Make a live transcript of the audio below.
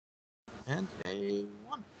And a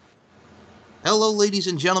one. Hello, ladies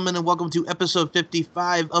and gentlemen, and welcome to episode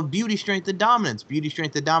 55 of Beauty, Strength, and Dominance. Beauty,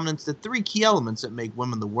 Strength, and Dominance, the three key elements that make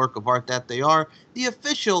women the work of art that they are. The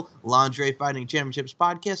official Lingerie Fighting Championships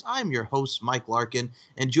podcast. I'm your host, Mike Larkin,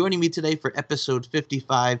 and joining me today for episode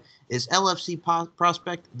 55 is LFC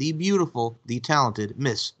prospect, the beautiful, the talented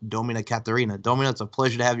Miss Domina Caterina. Domina, it's a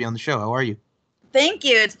pleasure to have you on the show. How are you? Thank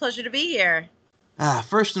you. It's a pleasure to be here.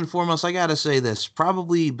 First and foremost, I gotta say this.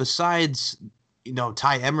 Probably besides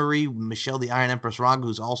Ty Emery, Michelle the Iron Empress Rong,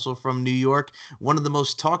 who's also from New York, one of the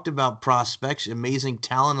most talked about prospects, amazing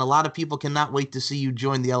talent. A lot of people cannot wait to see you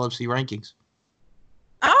join the LFC rankings.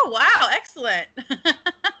 Oh, wow. Excellent.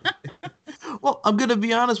 Well, I'm going to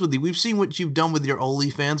be honest with you. We've seen what you've done with your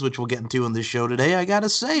OnlyFans, which we'll get into in this show today. I got to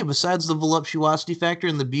say, besides the voluptuosity factor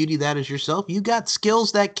and the beauty that is yourself, you got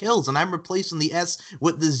skills that kills. And I'm replacing the S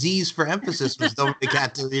with the Z's for emphasis, Ms. Domina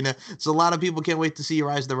Caterina. So a lot of people can't wait to see you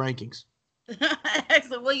rise the rankings.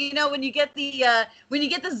 Excellent. Well, when you get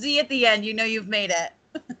the Z at the end, you've made it.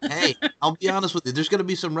 Hey, I'll be honest with you. There's going to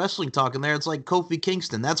be some wrestling talk in there. It's like Kofi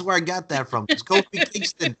Kingston. That's where I got that from. It's Kofi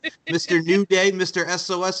Kingston, Mr. New Day, Mr.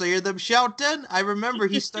 SOS. I hear them shouting. I remember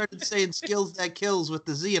he started saying skills that kills with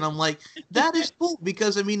the Z, and I'm like, that is cool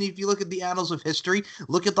because, I mean, if you look at the annals of history,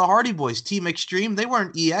 look at the Hardy Boys, Team Extreme. They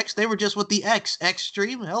weren't EX. They were just with the X.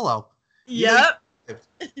 Extreme. Hello. Yep.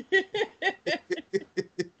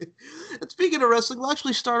 And speaking of wrestling, we'll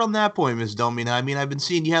actually start on that point, Ms. Domina. I mean, I've been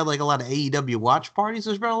seeing you had like a lot of AEW watch parties.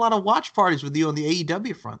 There's been a lot of watch parties with you on the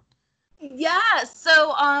AEW front. Yeah,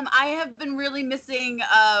 so I have been really missing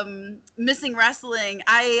wrestling.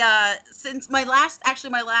 Since my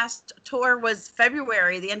last tour was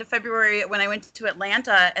February, the end of February when I went to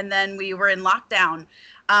Atlanta, and then we were in lockdown.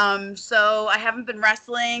 So I haven't been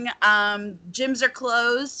wrestling. Gyms are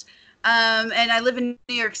closed. And I live in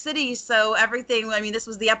New York City, so everything, I mean, this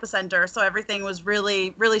was the epicenter, so everything was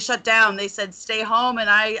really, really shut down. They said, stay home, and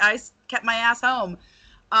I kept my ass home,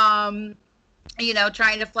 trying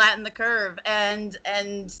to flatten the curve. And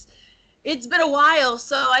it's been a while,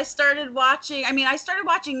 so I started watching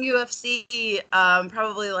UFC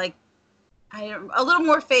probably a little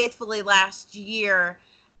more faithfully last year.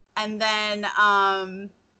 And then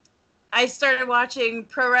I started watching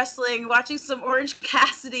pro wrestling, watching some Orange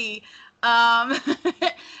Cassidy. And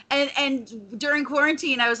during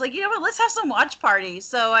quarantine, I was like, you know what, let's have some watch parties.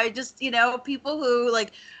 So I just, people who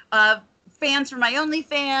fans from my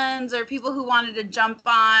OnlyFans or people who wanted to jump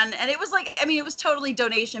on. And it was it was totally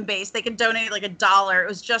donation based. They could donate like $1. It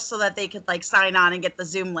was just so that they could sign on and get the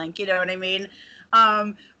Zoom link. You know what I mean?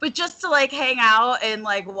 But just to hang out and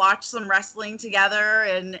watch some wrestling together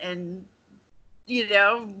and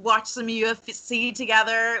watch some UFC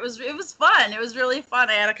together. It was fun. It was really fun.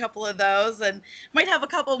 I had a couple of those and might have a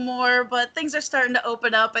couple more, but things are starting to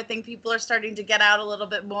open up. I think people are starting to get out a little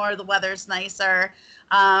bit more. The weather's nicer.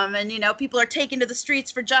 And people are taking to the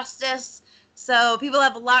streets for justice. So people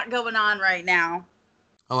have a lot going on right now.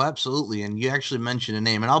 Oh, absolutely. And you actually mentioned a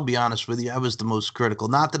name, and I'll be honest with you, I was the most critical.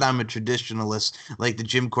 Not that I'm a traditionalist like the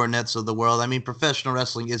Jim Cornettes of the world. I mean, professional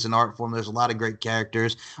wrestling is an art form. There's a lot of great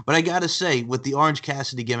characters. But I got to say, with the Orange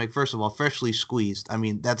Cassidy gimmick, first of all, freshly squeezed. I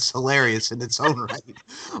mean, that's hilarious in its own right.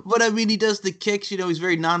 But, I mean, he does the kicks. He's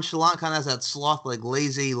very nonchalant, kind of has that sloth,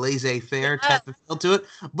 laissez-faire type of feel to it.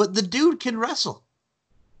 But the dude can wrestle.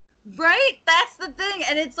 Right? That's the thing.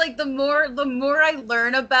 And it's the more I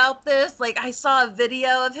learn about this, I saw a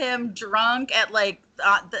video of him drunk at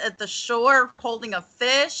at the shore holding a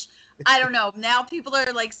fish. I don't know. Now people are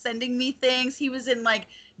sending me things. He was in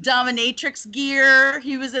dominatrix gear.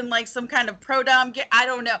 He was in some kind of pro dom gear. I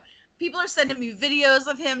don't know. People are sending me videos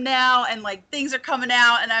of him now and things are coming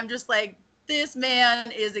out and I'm just this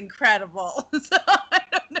man is incredible. So I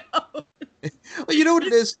don't know. Well, you know what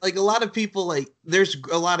it is? A lot of people, there's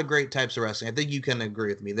a lot of great types of wrestling. I think you can agree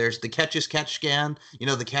with me. There's the catch scan,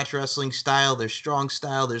 the catch wrestling style. There's strong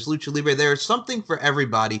style. There's lucha libre. There's something for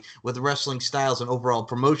everybody with wrestling styles and overall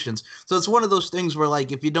promotions. So it's one of those things where,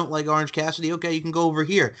 if you don't like Orange Cassidy, okay, you can go over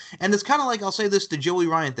here. And it's kind of I'll say this, the Joey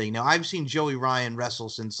Ryan thing. Now, I've seen Joey Ryan wrestle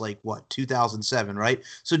since, 2007, right?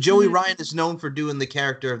 So Joey Ryan is known for doing the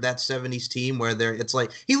character of that 70s team where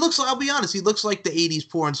he looks, I'll be honest, he looks like the 80s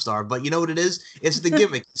porn star. But you know what it is? It's the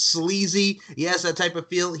gimmick. Sleazy. He has that type of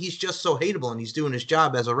feel. He's just so hateable, and he's doing his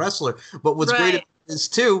job as a wrestler. But what's great about this,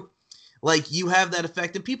 too, you have that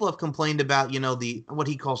effect, and people have complained about, what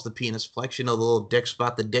he calls the penis flex, the little dick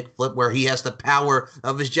spot, the dick flip, where he has the power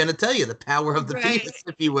of his genitalia, the power of the penis,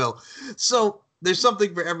 if you will. So there's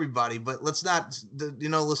something for everybody, but let's not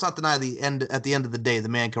deny at the end of the day, the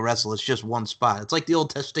man can wrestle. It's just one spot. It's like the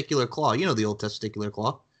old testicular claw. You know the old testicular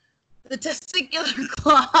claw. The testicular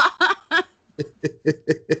claw.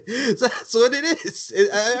 That's what it is.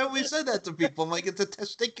 I always said that to people. I'm like, it's a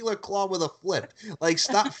testicular claw with a flip. Like,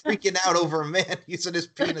 stop freaking out over a man using his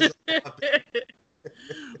penis as a weapon.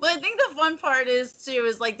 Well, I think the fun part is too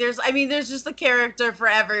is like there's just a character for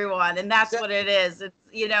everyone, and that's what it is.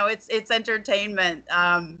 It's it's entertainment,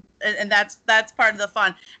 and that's part of the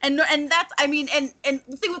fun. And that's and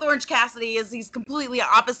the thing with Orange Cassidy is he's completely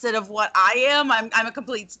opposite of what I am. I'm a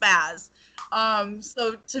complete spaz.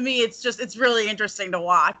 So to me, it's really interesting to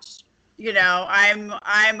watch. I'm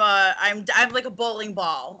like a bowling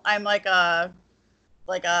ball. I'm like a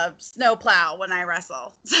snowplow when I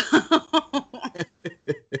wrestle.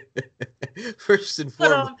 First and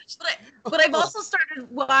foremost. But I've also started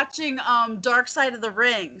watching Dark Side of the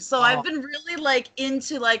Ring. So I've been really like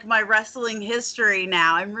into like my wrestling history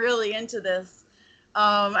now. I'm really into this.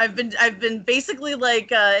 I've been basically like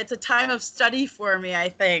it's a time of study for me, I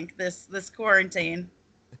think, this quarantine.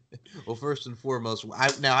 Well, first and foremost,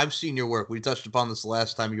 I've seen your work. We touched upon this the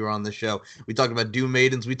last time you were on the show. We talked about Doom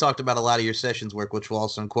Maidens. We talked about a lot of your sessions work, which we'll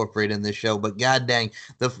also incorporate in this show. But god dang,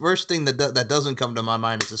 the first thing that doesn't come to my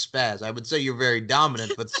mind is a spaz. I would say you're very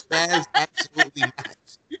dominant, but spaz absolutely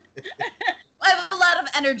not. I have a lot of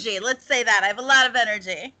energy. Let's say that. I have a lot of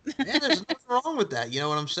energy. Yeah, there's nothing wrong with that. You know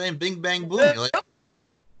what I'm saying? Bing, bang, boom. You're like,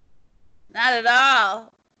 not at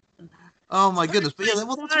all. oh my goodness! But yeah,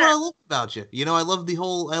 well, that's what I love about you. I love the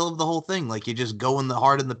whole thing. Like you just go in the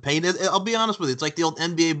hard in the paint. I'll be honest with you, it's like the old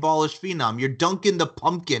NBA ballish phenom. You're dunking the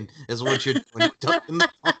pumpkin, is what you're doing. You're dunking the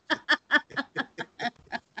pumpkin.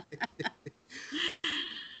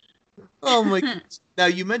 Oh my goodness! Now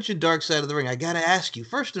you mentioned Dark Side of the Ring. I gotta ask you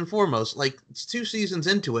first and foremost. Like it's 2 seasons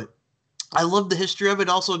into it. I love the history of it.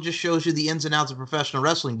 Also, just shows you the ins and outs of professional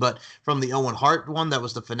wrestling. But from the Owen Hart one, that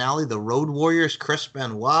was the finale, the Road Warriors, Chris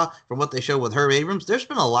Benoit, from what they showed with Herb Abrams, there's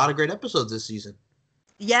been a lot of great episodes this season.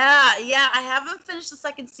 Yeah. I haven't finished the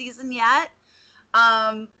 2nd season yet.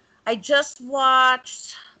 I just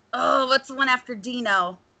watched. Oh, what's the one after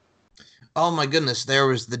Dino? Oh my goodness! There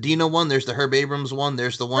was the Dino one. There's the Herb Abrams one.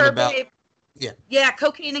 There's the one about yeah,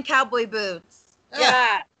 cocaine and cowboy boots.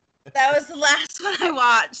 Yeah. That was the last one I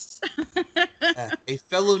watched. A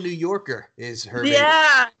fellow New Yorker is her.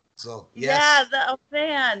 Yeah. So yes. Yeah,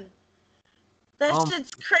 man. That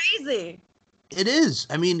shit's crazy. It is.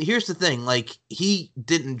 I mean, here's the thing. Like, he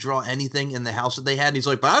didn't draw anything in the house that they had. And he's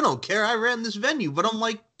like, but I don't care. I ran this venue. But I'm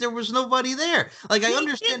like, there was nobody there. Like, I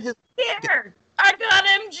understand his. Care. I got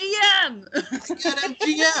MGM. I got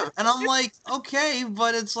MGM. And I'm like, okay,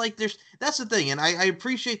 but it's like that's the thing. And I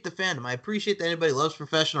appreciate the fandom. I appreciate that anybody loves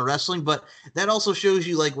professional wrestling, but that also shows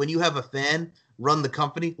you, like, when you have a fan run the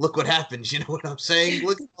company, look what happens. You know what I'm saying?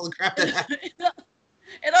 Look at all the crap that happens.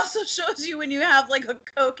 It also shows you when you have like a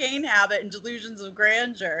cocaine habit and delusions of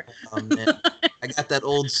grandeur. Oh, man. I got that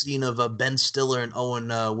old scene of Ben Stiller and Owen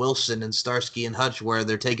Wilson and Starsky and Hutch where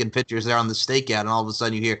they're taking pictures there on the stakeout, and all of a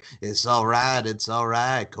sudden you hear, it's all right,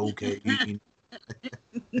 cocaine.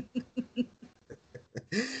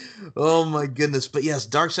 Oh my goodness. But yes,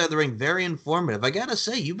 Dark Side of the Ring, very informative. I gotta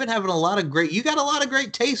say, you got a lot of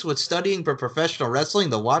great taste with studying for professional wrestling,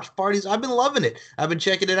 the watch parties. I've been loving it. I've been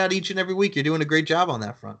checking it out each and every week. You're doing a great job on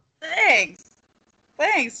that front. Thanks.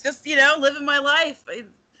 Just, living my life.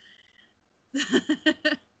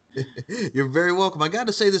 You're very welcome. I got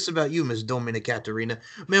to say this about you, Miss Domina Caterina.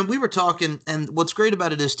 Man, we were talking, and what's great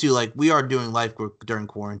about it is, too, like, we are doing life during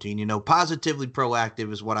quarantine. Positively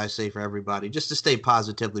proactive is what I say for everybody, just to stay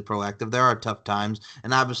positively proactive. There are tough times,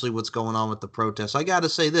 and obviously what's going on with the protests. I got to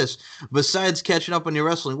say this, besides catching up on your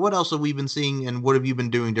wrestling, what else have we been seeing, and what have you been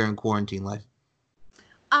doing during quarantine life?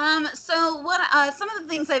 So some of the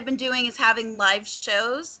things I've been doing is having live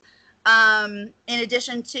shows. In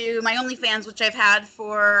addition to my OnlyFans, which I've had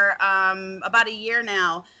for about a year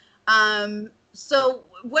now. So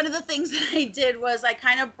one of the things that I did was I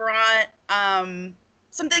kind of brought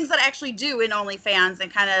some things that I actually do in OnlyFans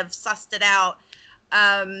and kind of sussed it out.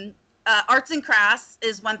 Arts and crafts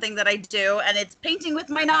is one thing that I do, and it's painting with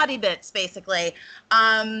my naughty bits, basically.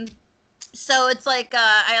 So it's like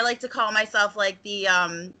I like to call myself like the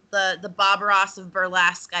Bob Ross of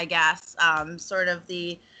burlesque, I guess. Sort of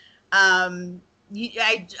the I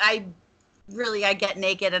get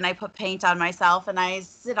naked and I put paint on myself and I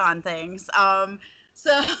sit on things.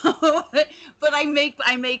 So, but I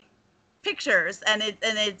make pictures and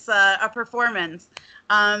it's a performance.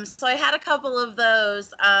 So I had a couple of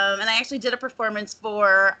those, and I actually did a performance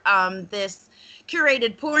for this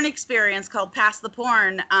curated porn experience called Pass the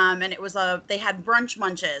Porn, and it was they had brunch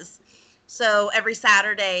munches. So every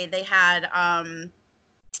Saturday they had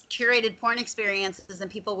curated porn experiences,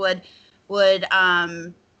 and people would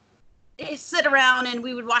sit around and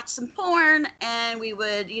we would watch some porn, and we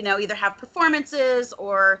would, either have performances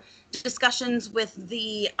or discussions with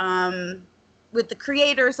the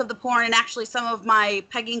creators of the porn. And actually some of my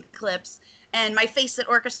pegging clips and my Face It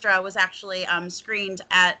Orchestra was actually screened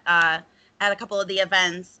at a couple of the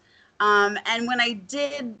events. And when I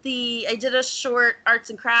did a short arts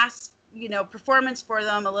and crafts, performance for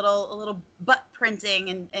them, a little butt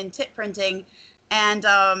printing and tit printing, and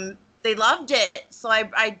they loved it. So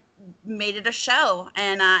I made it a show,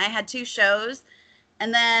 and I had 2 shows.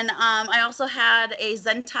 And then I also had a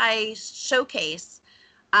Zentai showcase,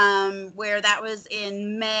 where that was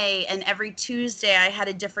in May, and every Tuesday I had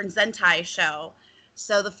a different Zentai show.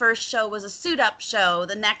 So the first show was a suit up show.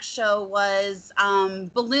 The next show was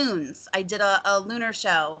balloons. I did a lunar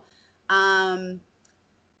show. The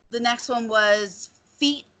next one was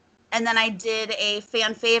feet. And then I did a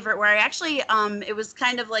fan favorite where I actually, it was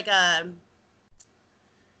kind of like a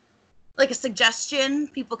suggestion.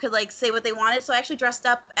 People could say what they wanted. So I actually dressed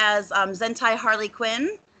up as Zentai Harley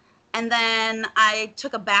Quinn. And then I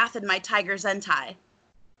took a bath in my Tiger Zentai.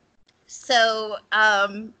 So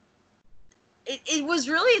it was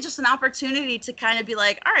really just an opportunity to kind of be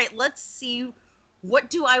like, all right, let's see, what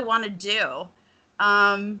do I want to do?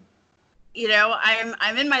 I'm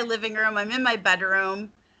in my living room. I'm in my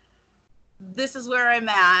bedroom. This is where I'm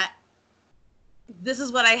at. This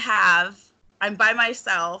is what I have. I'm by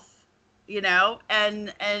myself,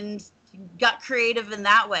 and got creative in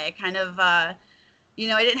that way. Kind of, I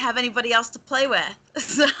didn't have anybody else to play with.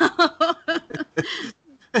 So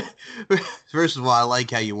first of all, I like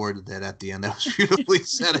how you worded that at the end. That was beautifully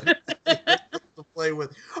said. To play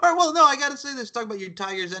with. All right, well, no, I gotta say this. Talk about your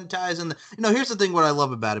Tigers and ties, and here's the thing. What I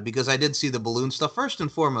love about it, because I did see the balloon stuff. First and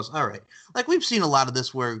foremost, all right, we've seen a lot of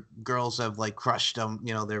this where girls have crushed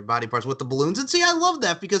their body parts with the balloons, and see, I love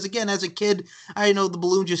that because again, as a kid, I know the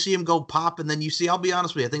balloons. You see them go pop, and then you see. I'll be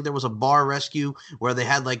honest with you. I think there was a bar rescue where they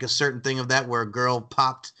had a certain thing of that where a girl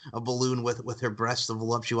popped a balloon with her breast, the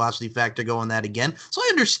voluptuosity factor going that again. So I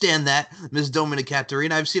understand that, Ms. Domina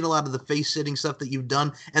Caterina. I've seen a lot of the face sitting stuff that you've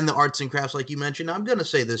done and the arts and crafts, like you mentioned. I'm going to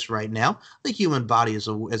say this right now. The human body is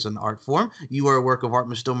an art form. You are a work of art,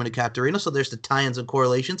 Ms. Domina Caterina, so there's the tie-ins and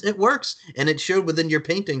correlations. It works, and it showed within your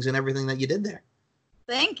paintings and everything that you did there.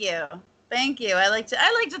 Thank you. I like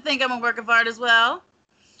to think I'm a work of art as well.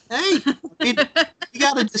 Hey, you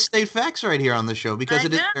got to just state facts right here on the show because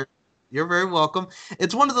it is. You're very welcome.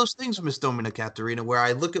 It's one of those things, Miss Domina Caterina, where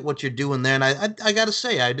I look at what you're doing there, and I got to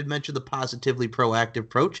say, I did mention the positively proactive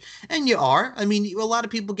approach, and you are. I mean, a lot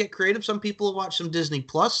of people get creative. Some people will watch some Disney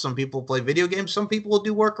Plus. Some people play video games. Some people will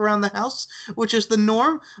do work around the house, which is the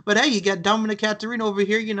norm. But hey, you got Domina Caterina over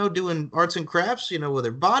here, doing arts and crafts, with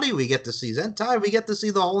her body. We get to see Zentai. We get to see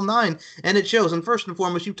the whole 9, and it shows. And first and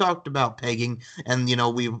foremost, you talked about pegging, and,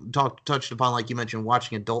 we've touched upon, like you mentioned,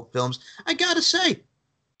 watching adult films. I got to say,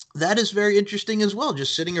 that is very interesting as well,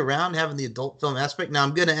 just sitting around having the adult film aspect. Now,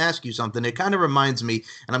 I'm going to ask you something. It kind of reminds me,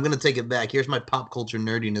 and I'm going to take it back. Here's my pop culture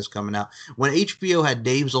nerdiness coming out. When HBO had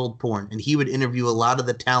Dave's Old Porn, and he would interview a lot of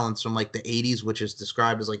the talents from the 80s, which is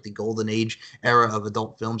described as the golden age era of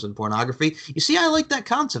adult films and pornography. You see, I like that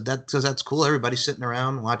concept because that's cool. Everybody's sitting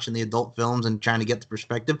around watching the adult films and trying to get the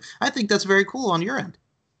perspective. I think that's very cool on your end.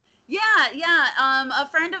 Yeah. A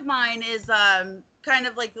friend of mine is kind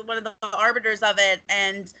of one of the arbiters of it,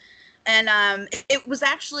 and it was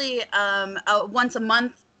actually a once a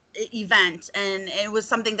month event, and it was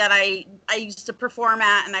something that I used to perform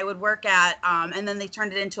at and I would work at, and then they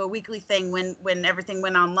turned it into a weekly thing when everything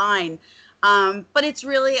went online. But it's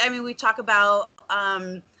really, we talk about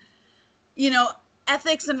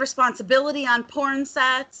ethics and responsibility on porn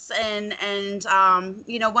sets, and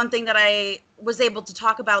one thing that I was able to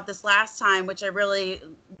talk about this last time, which I really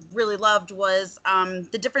loved, was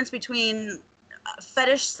the difference between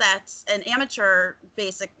fetish sets and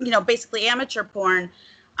basically amateur porn,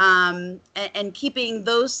 and keeping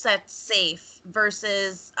those sets safe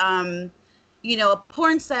versus a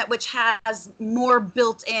porn set which has more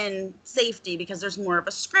built-in safety because there's more of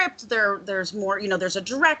a script, there's more, there's a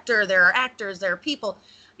director, there are actors, there are people.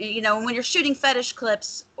 When you're shooting fetish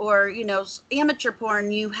clips or amateur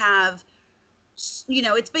porn, you have,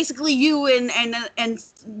 it's basically you and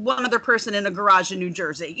one other person in a garage in New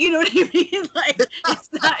Jersey. You know what I mean?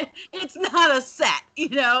 It's not a set.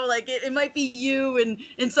 It might be you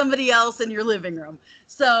and somebody else in your living room.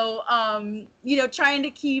 So trying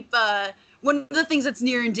to keep one of the things that's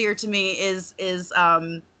near and dear to me is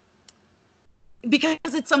because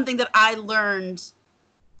it's something that I learned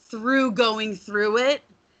through going through it,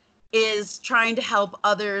 is trying to help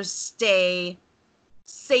others stay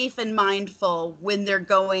safe and mindful when they're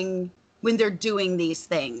doing these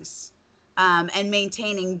things. and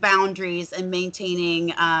maintaining boundaries and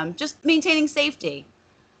maintaining just maintaining safety.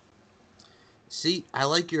 See, I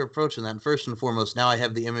like your approach on that. First and foremost, now I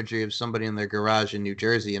have the imagery of somebody in their garage in New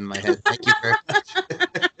Jersey in my head. Thank you very much.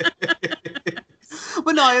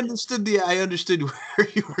 But no, I understood where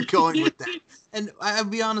you were going with that. And I'll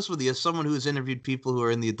be honest with you, as someone who has interviewed people who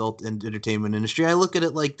are in the adult entertainment industry, I look at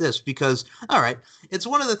it like this because, all right, it's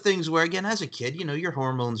one of the things where, again, as a kid, your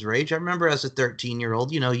hormones rage. I remember as a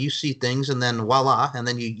 13-year-old, you see things and then voila, and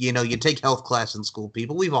then you take health class in school.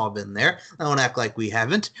 People, we've all been there. I don't act like we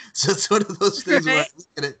haven't. So it's one of those things where I look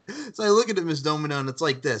at it. So I look at it, Ms. Domino, and it's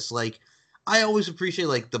like this, like, I always appreciate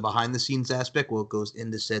like the behind the scenes aspect, what goes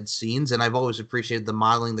into said scenes, and I've always appreciated the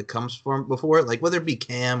modeling that comes from before it, like whether it be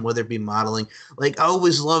cam, whether it be modeling. Like I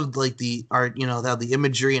always loved like the art, how the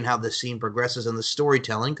imagery and how the scene progresses and the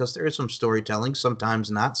storytelling, because there is some storytelling, sometimes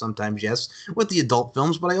not, sometimes yes, with the adult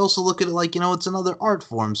films. But I also look at it like it's another art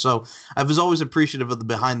form. So I was always appreciative of the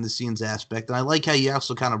behind the scenes aspect, and I like how you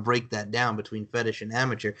also kind of break that down between fetish and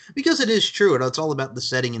amateur, because it is true. It's all about the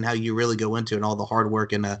setting and how you really go into it, and all the hard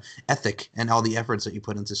work and ethic and all the efforts that you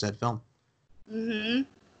put into said film. Mm-hmm.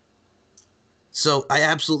 So I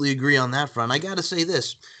absolutely agree on that front. I got to say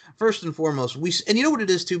this. First and foremost, and you know what it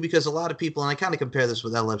is too, because a lot of people, and I kind of compare this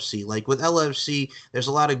with LFC, like with LFC, there's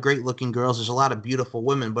a lot of great looking girls, there's a lot of beautiful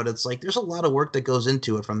women, but it's like there's a lot of work that goes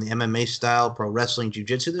into it, from the MMA style, pro wrestling,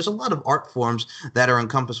 jiu-jitsu. There's a lot of art forms that are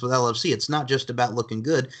encompassed with LFC. It's not just about looking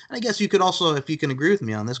good. And I guess you could also, if you can agree with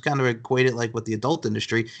me on this, kind of equate it like with the adult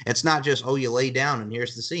industry. It's not just, oh, you lay down and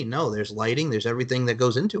here's the scene. No, there's lighting, there's everything that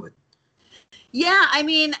goes into it. Yeah, I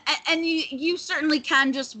mean, and you certainly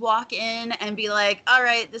can just walk in and be like, all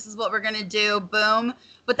right, this is what we're going to do, boom.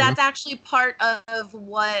 But that's actually part of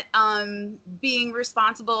what being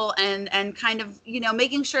responsible and kind of,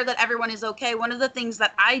 making sure that everyone is okay. One of the things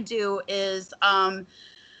that I do is,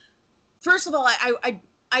 first of all,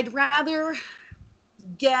 I'd rather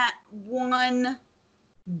get one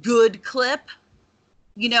good clip.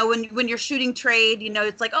 When you're shooting trade,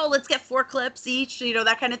 it's like, oh, let's get 4 clips each,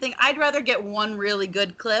 that kind of thing. I'd rather get one really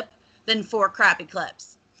good clip than 4 crappy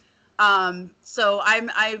clips. So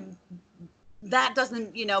that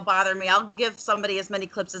doesn't, bother me. I'll give somebody as many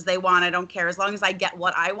clips as they want. I don't care, as long as I get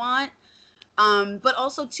what I want. But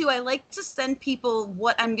also too, I like to send people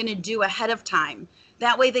what I'm going to do ahead of time.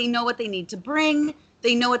 That way they know what they need to bring.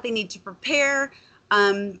 They know what they need to prepare.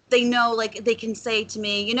 They know, like, they can say to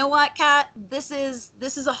me, you know what, Kat, this is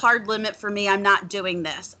a hard limit for me. I'm not doing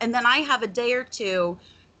this. And then I have a day or two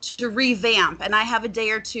to revamp, and I have a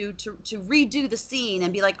day or two to redo the scene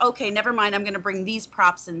and be like, okay, never mind. I'm going to bring these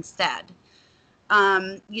props instead.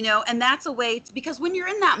 And that's a way because when you're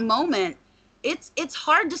in that moment, it's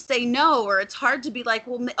hard to say no, or it's hard to be like,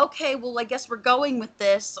 well, okay, well, I guess we're going with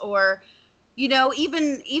this, or,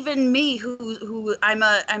 even me, who I'm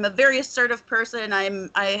a very assertive person.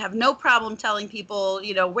 I have no problem telling people,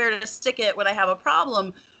 where to stick it when I have a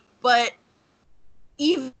problem. But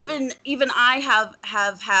even I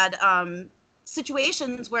have had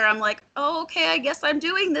situations where I'm like, oh, okay, I guess I'm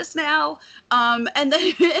doing this now. And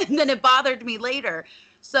then it bothered me later.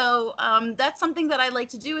 So that's something that I like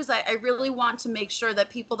to do, is I really want to make sure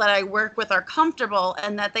that people that I work with are comfortable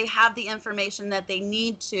and that they have the information that they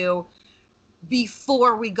need to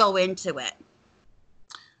before we go into it.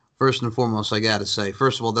 First and foremost, I got to say,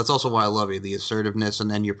 first of all, that's also why I love you, the assertiveness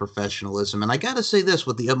and then your professionalism. And I got to say this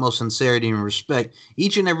with the utmost sincerity and respect.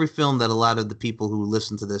 Each and every film that a lot of the people who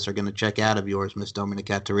listen to this are going to check out of yours, Miss Domina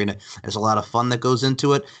Katerina, there's a lot of fun that goes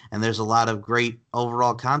into it, and there's a lot of great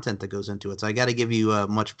overall content that goes into it. So I got to give you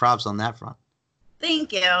much props on that front.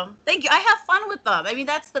 Thank you. I have fun with them. I mean,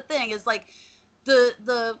 that's the thing, is like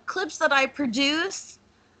the clips that I produce,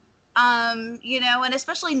 and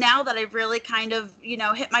especially now that I've really kind of,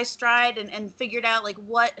 hit my stride and figured out like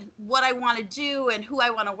what I want to do and who I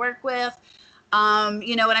want to work with,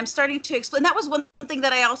 and I'm starting to explain. That was one thing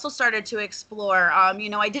that I also started to explore.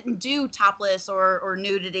 I didn't do topless or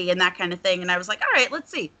nudity and that kind of thing. And I was like, all right, let's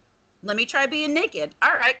see. Let me try being naked.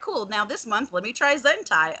 All right, cool. Now this month, let me try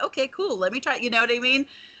Zentai. Okay, cool. Let me try, you know what I mean?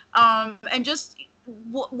 And just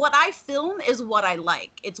what I film is what I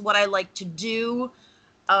like. It's what I like to do.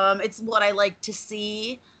 It's what I like to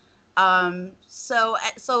see. So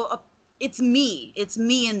it's me. It's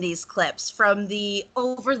me in these clips, from the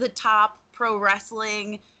over-the-top pro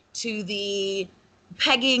wrestling to the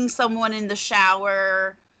pegging someone in the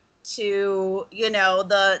shower to,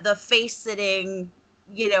 the face sitting,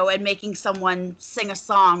 and making someone sing a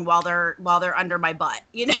song while they're under my butt,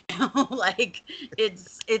 like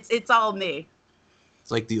it's all me. It's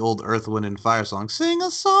like the old Earth, Wind, and Fire song. Sing a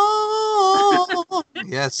song.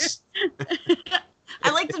 Yes.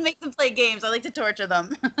 I like to make them play games. I like to torture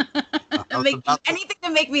them. I was Make about to, anything to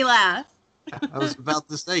make me laugh. I was about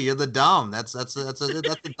to say you're the dom. That's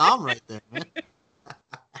a dom right there, man.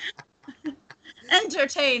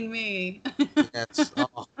 Entertain me. Yes.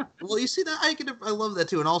 Oh. Well, you see that I love that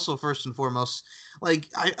too, and also first and foremost, like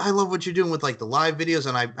I love what you're doing with like the live videos,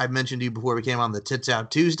 and I mentioned to you before we came on the Tits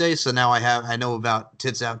Out Tuesday, so now I know about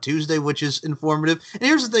Tits Out Tuesday, which is informative. And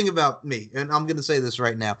here's the thing about me, and I'm gonna say this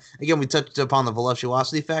right now. Again, we touched upon the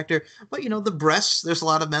voluptuosity factor, but the breasts. There's a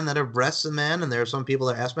lot of men that are breasts and men, and there are some people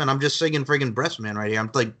that are ass men. I'm just singing friggin' breast man right here.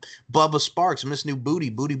 I'm like Bubba Sparks, Miss New Booty,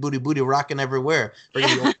 booty, booty, booty, rocking everywhere.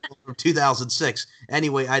 Bringing the old from 2006.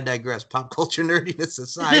 Anyway, I digress. Pop culture nerdiness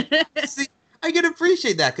aside. See, I can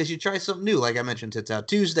appreciate that because you try something new. Like I mentioned, Tits Out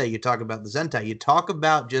Tuesday. You talk about the Zentai. You talk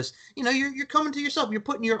about just, you're coming to yourself. You're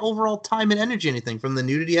putting your overall time and energy in anything from the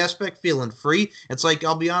nudity aspect, feeling free. It's like,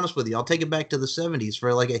 I'll be honest with you. I'll take it back to the 70s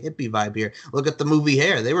for like a hippie vibe here. Look at the movie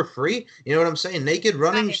Hair. They were free. You know what I'm saying? Naked,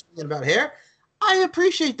 running, Right. singing about hair. I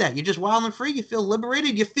appreciate that. You're just wild and free. You feel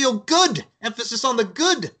liberated. You feel good. Emphasis on the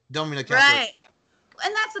good, Domina Catholic. Right.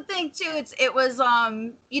 And that's the thing too. It was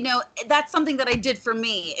that's something that I did for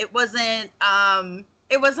me. It wasn't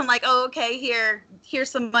like, oh, okay, here's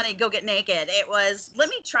some money, go get naked. It was, let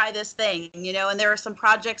me try this thing, and there were some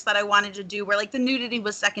projects that I wanted to do where like the nudity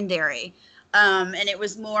was secondary. And it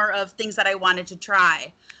was more of things that I wanted to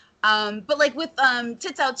try. But like with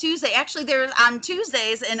Tits Out Tuesday, actually there's on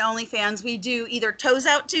Tuesdays in OnlyFans, we do either Toes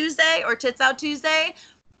Out Tuesday or Tits Out Tuesday.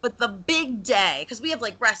 But the big day, because we have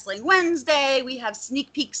like Wrestling Wednesday, we have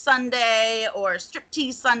Sneak Peek Sunday or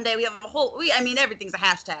Striptease Sunday. We have everything's a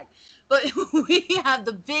hashtag. But we have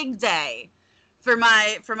the big day for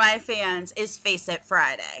my fans is Face It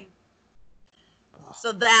Friday.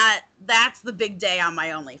 So that's the big day on my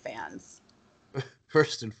OnlyFans.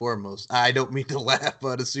 First and foremost, I don't mean to laugh,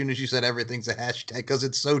 but as soon as you said everything's a hashtag, because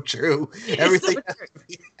it's so true. Everything So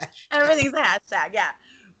true. Everything's a hashtag, yeah.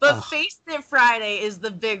 But Face It Friday is the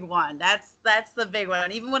big one. That's the big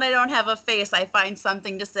one. Even when I don't have a face, I find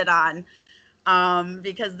something to sit on,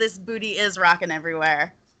 because this booty is rocking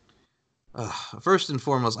everywhere. First and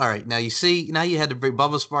foremost, all right. Now you had to bring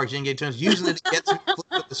Bubba Sparks, Yin Terms, using it to get to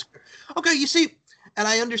the script. Okay, you see, and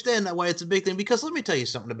I understand that why it's a big thing, because let me tell you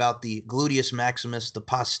something about the gluteus maximus, the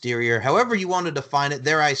posterior, however you want to define it.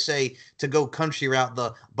 Dare I say, to go country route,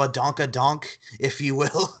 the badonka donk, if you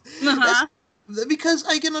will. Uh-huh. Because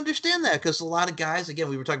I can understand that, because a lot of guys, again,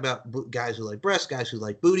 we were talking about guys who like breasts, guys who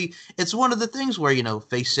like booty. It's one of the things where,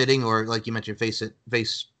 face sitting, or like you mentioned, sit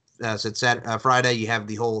Friday, you have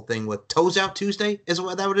the whole thing with Toes Out Tuesday. Is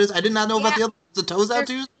what it is? I did not know about the Toes Out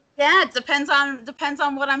Tuesday. Yeah, it depends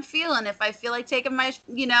on what I'm feeling. If I feel like taking my,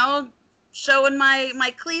 showing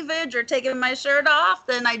my cleavage or taking my shirt off,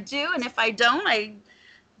 then I do. And if I don't, I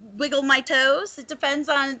wiggle my toes. It depends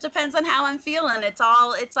on how I'm feeling. It's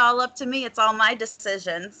all up to me. It's all my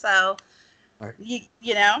decision. So right. you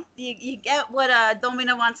get what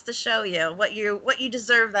Domina wants to show you, what you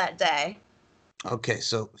deserve that day. Okay,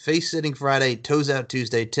 so Face Sitting Friday, Toes Out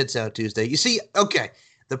Tuesday, Tits Out Tuesday. You see, okay,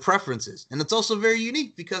 the preferences. And it's also very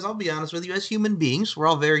unique, because I'll be honest with you, as human beings, we're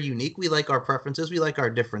all very unique. We like our preferences. We like our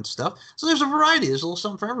different stuff. So there's a variety. There's a little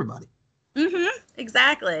something for everybody. Mm-hmm.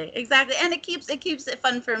 Exactly. And it keeps it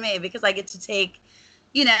fun for me, because I get to take,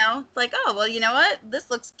 like, oh, well, you know what? This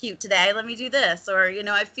looks cute today. Let me do this. Or,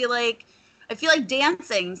 I feel like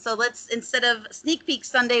dancing. So let's, instead of Sneak Peek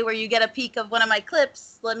Sunday where you get a peek of one of my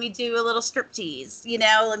clips, let me do a little striptease,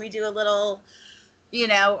 let me do a little,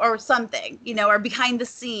 or something, or behind the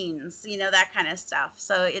scenes, that kind of stuff.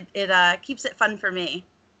 So it keeps it fun for me.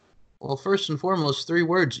 Well, first and foremost, 3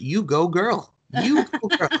 words: you go, girl. You go,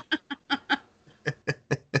 girl.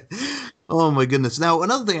 Oh my goodness. Now,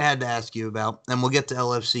 another thing I had to ask you about, and we'll get to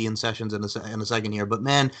LFC and Sessions in a second here, but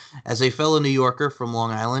man, as a fellow New Yorker from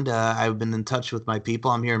Long Island, I've been in touch with my people.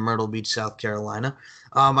 I'm here in Myrtle Beach, South Carolina.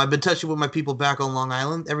 I've been touching with my people back on Long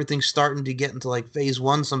Island. Everything's starting to get into like phase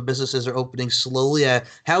 1. Some businesses are opening slowly.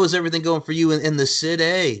 How is everything going for you in the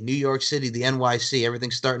city, New York City, the NYC?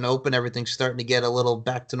 Everything's starting to open. Everything's starting to get a little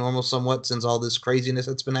back to normal somewhat since all this craziness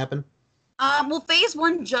that's been happening. Well, phase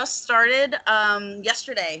 1 just started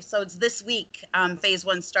yesterday, so it's this week. Phase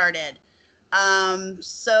 1 started.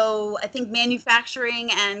 So I think manufacturing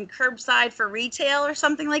and curbside for retail or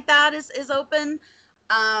something like that is open.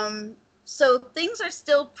 So things are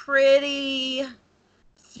still pretty,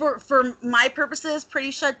 for my purposes, pretty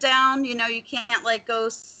shut down. You can't like go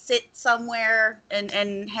sit somewhere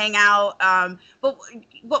and hang out. But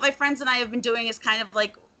what my friends and I have been doing is kind of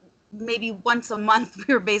like, maybe once a month,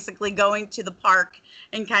 we were basically going to the park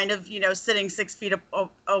and kind of, sitting 6 feet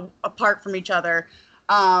apart from each other.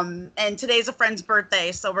 And today's a friend's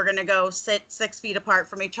birthday, so we're gonna go sit 6 feet apart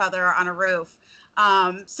from each other on a roof.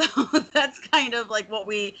 So that's kind of like what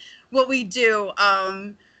we do.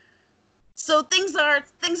 So things are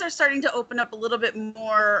starting to open up a little bit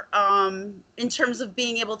more in terms of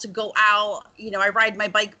being able to go out. You know, I ride my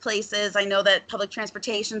bike places. I know that public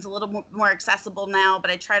transportation is a little more accessible now, but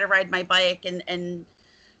I try to ride my bike and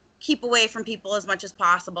keep away from people as much as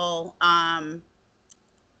possible.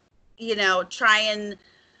 You know, try and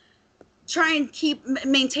keep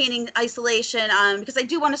maintaining isolation because I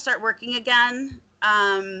do want to start working again.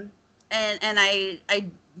 And I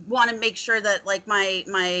want to make sure that like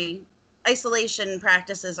my isolation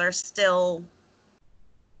practices are still,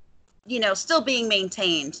 you know, still being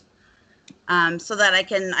maintained, so that I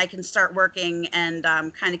can start working and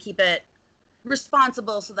kind of keep it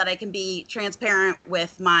responsible so that I can be transparent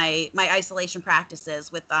with my isolation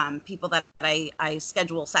practices with people that I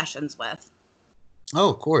schedule sessions with. Oh,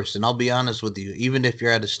 of course. And I'll be honest with you, even if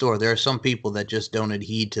you're at a store, there are some people that just don't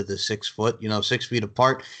adhere to the 6 foot, 6 feet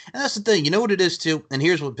apart. And that's the thing. You know what it is too? And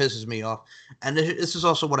here's what pisses me off. And this is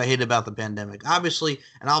also what I hate about the pandemic. Obviously,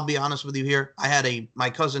 and I'll be honest with you here, I had my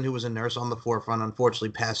cousin who was a nurse on the forefront,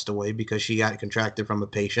 unfortunately passed away because she got contracted from a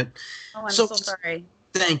patient. Oh, I'm so sorry.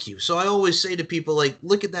 Thank you. So I always say to people, like,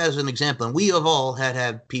 look at that as an example. And we have all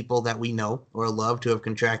had people that we know or love to have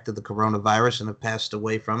contracted the coronavirus and have passed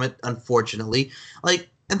away from it, unfortunately. Like,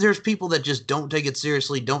 and there's people that just don't take it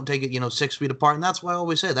seriously, don't take it, 6 feet apart. And that's why I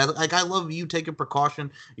always say that. Like, I love you taking precaution,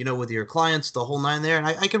 with your clients, the whole nine there. And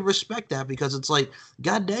I can respect that because it's like,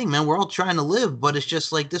 God dang, man, we're all trying to live. But it's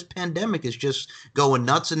just like this pandemic is just going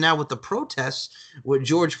nuts. And now with the protests with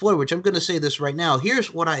George Floyd, which I'm going to say this right now,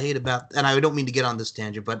 here's what I hate about, and I don't mean to get on this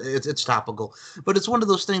tangent, but it's topical. But it's one of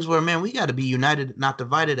those things where, man, we got to be united, not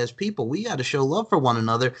divided as people. We got to show love for one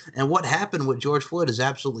another. And what happened with George Floyd is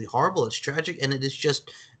absolutely horrible. It's tragic. And it is just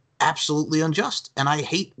absolutely unjust. And I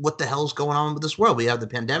hate what the hell's going on with this world. We have the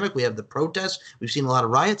pandemic. We have the protests. We've seen a lot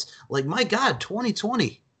of riots. Like, my God,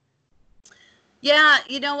 2020. Yeah,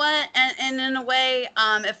 you know what? And in a way,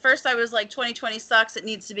 at first I was like, 2020 sucks. It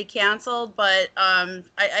needs to be canceled. But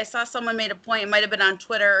I saw someone made a point, it might have been on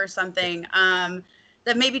Twitter or something,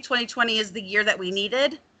 that maybe 2020 is the year that we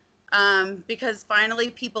needed, because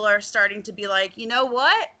finally people are starting to be like, you know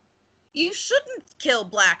what? You shouldn't kill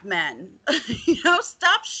black men.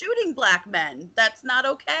 Stop shooting black men. That's not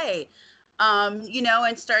okay.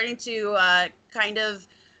 And starting to kind of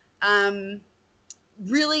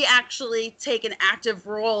really actually take an active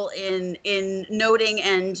role in noting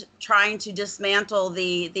and trying to dismantle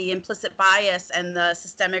the implicit bias and the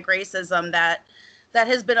systemic racism that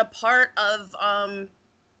has been a part of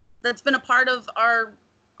our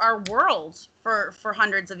world for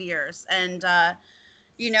hundreds of years. And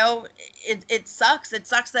it sucks. It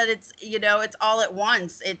sucks that it's all at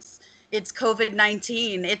once. It's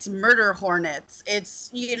COVID-19. It's murder hornets. It's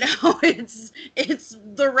it's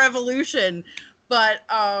the revolution. But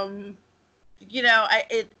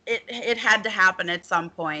it had to happen at some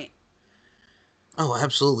point. Oh,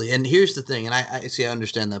 absolutely. And here's the thing, and I see, I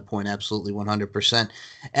understand that point absolutely 100%.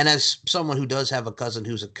 And as someone who does have a cousin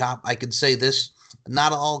who's a cop, I can say this.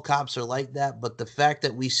 Not all cops are like that, but the fact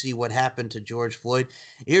that we see what happened to George Floyd,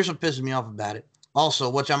 here's what pisses me off about it. Also,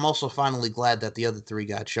 which I'm also finally glad that the other three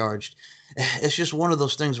got charged. It's just one of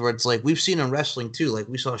those things where it's like we've seen in wrestling too. Like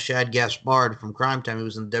we saw Shad Gaspard from Crime Time, who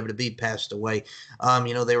was in the WWE, passed away.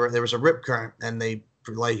 There was a rip current, and they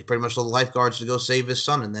pretty much told the lifeguards to go save his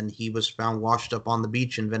son, and then he was found washed up on the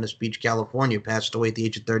beach in Venice Beach, California, passed away at the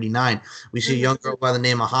age of 39. We see a young girl by the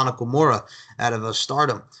name of Hana Kimura out of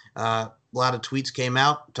Stardom. A lot of tweets came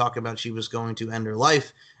out talking about she was going to end her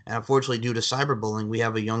life. And unfortunately, due to cyberbullying, we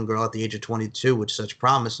have a young girl at the age of 22 with such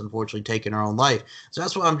promise, unfortunately, taking her own life. So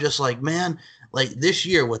that's why I'm just like, man, like this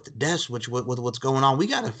year with the deaths, with what's going on, we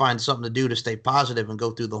got to find something to do to stay positive and go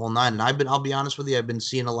through the whole nine. And I'll be honest with you, I've been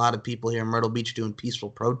seeing a lot of people here in Myrtle Beach doing peaceful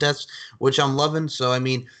protests, which I'm loving. So, I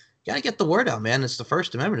mean, got to get the word out, man. It's the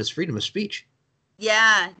First Amendment. It's freedom of speech.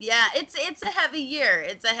 Yeah. It's a heavy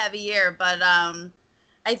year. But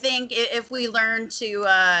I think if we learn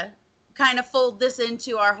to kind of fold this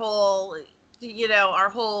into our whole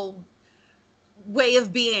way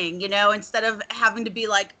of being, instead of having to be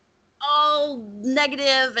like all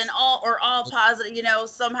negative and all positive,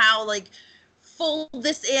 somehow like fold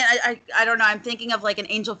this in. I don't know. I'm thinking of like an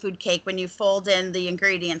angel food cake when you fold in the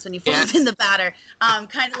ingredients, when you fold in the batter,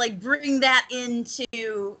 kind of like bring that into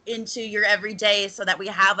your everyday so that we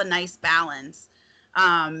have a nice balance.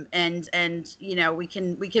 And we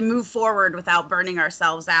can move forward without burning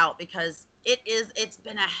ourselves out, because it's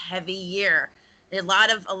been a heavy year. A lot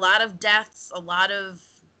of deaths, a lot of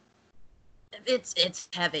It's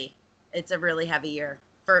heavy. It's a really heavy year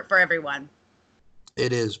for everyone.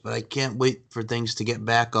 It is, but I can't wait for things to get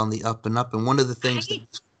back on the up and up. And one of the things that,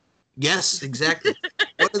 Right? yes, exactly.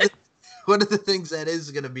 One of the one of the things that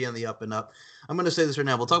is going to be on the up and up. I'm going to say this right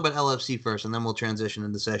now. We'll talk about LFC first, and then we'll transition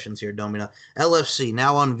into sessions here, Domina. LFC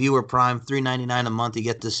now on Viewer Prime, $3.99 a month. You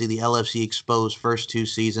get to see the LFC Exposed first 2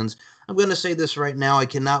 seasons. I'm going to say this right now. I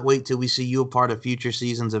cannot wait till we see you a part of future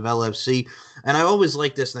seasons of LFC. And I always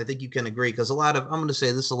like this, and I think you can agree, because I'm going to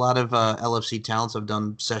say this, a lot of LFC talents have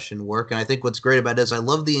done session work. And I think what's great about it is I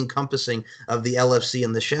love the encompassing of the LFC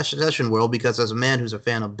and the session world, because as a man who's a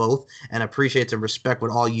fan of both and appreciates and respect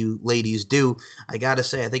what all you ladies do, I got to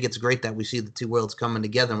say, I think it's great that we see the two worlds coming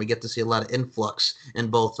together and we get to see a lot of influx in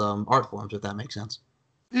both art forms, if that makes sense.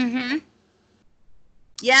 Mm-hmm.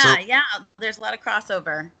 Yeah. There's a lot of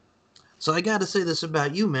crossover. So I got to say this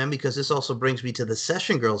about you, man, because this also brings me to the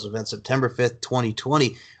Session Girls event, September 5th,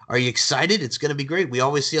 2020. Are you excited? It's going to be great. We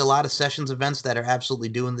always see a lot of Sessions events that are absolutely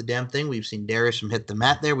doing the damn thing. We've seen Darius from Hit the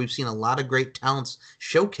Mat there. We've seen a lot of great talents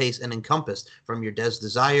showcased and encompassed, from your Des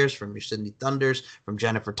Desires, from your Sydney Thunders, from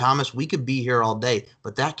Jennifer Thomas. We could be here all day,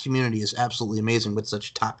 but that community is absolutely amazing with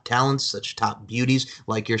such top talents, such top beauties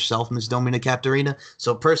like yourself, Ms. Domina Katerina.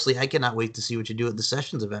 So personally, I cannot wait to see what you do at the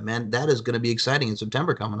Sessions event, man. That is going to be exciting in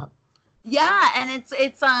September coming up. Yeah, and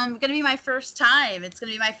it's gonna be my first time. It's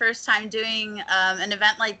gonna be my first time doing an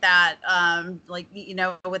event like that, like, you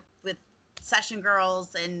know, with Session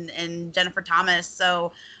Girls and Jennifer Thomas.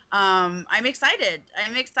 So I'm excited.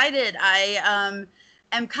 I'm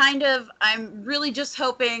really just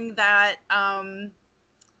hoping that I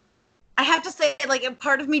have to say, like, a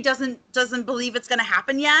part of me doesn't believe it's gonna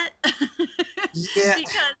happen yet. Yeah.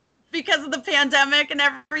 because of the pandemic and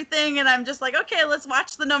everything, and I'm just like, okay, let's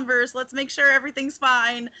watch the numbers, let's make sure everything's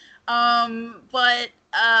fine. But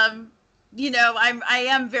you know, I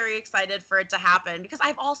am very excited for it to happen, because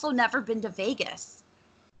I've also never been to Vegas.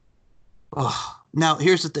 Oh, now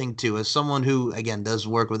here's the thing too. As someone who again does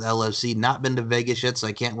work with LFC, not been to Vegas yet, so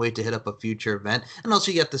I can't wait to hit up a future event. And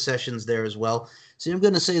also you get the sessions there as well. See, I'm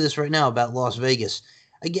going to say this right now about Las Vegas.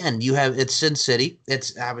 Again, it's Sin City.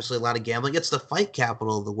 It's obviously a lot of gambling. It's the fight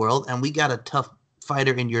capital of the world, and we got a tough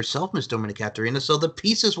fighter in yourself, Miss Domina Katerina. So the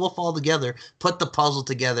pieces will fall together. Put the puzzle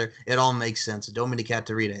together. It all makes sense. Domina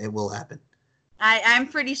Katerina, it will happen. I'm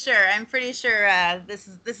pretty sure. This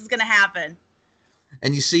is gonna happen.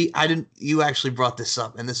 And you see, you actually brought this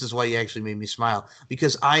up, and this is why you actually made me smile,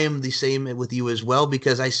 because I am the same with you as well,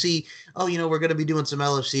 because I see, oh, you know, we're going to be doing some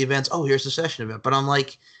LFC events. Oh, here's the session event. But I'm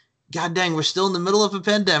like, God dang, we're still in the middle of a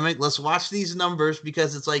pandemic. Let's watch these numbers,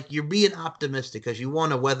 because it's like you're being optimistic because you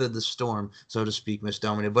want to weather the storm, so to speak, Miss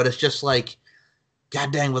Domina. But it's just like,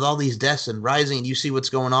 God dang, with all these deaths and rising, and you see what's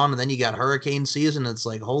going on, and then you got hurricane season. It's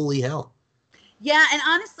like, holy hell. Yeah, and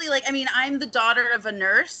honestly, like, I mean, I'm the daughter of a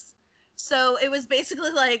nurse. So it was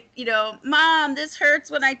basically like, you know, Mom, this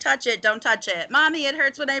hurts when I touch it, don't touch it. Mommy, it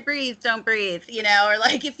hurts when I breathe, don't breathe, you know, or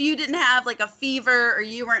like if you didn't have like a fever or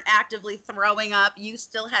you weren't actively throwing up, you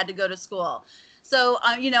still had to go to school. So,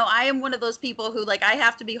 you know, I am one of those people who, like, I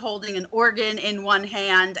have to be holding an organ in one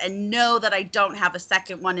hand and know that I don't have a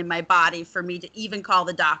second one in my body for me to even call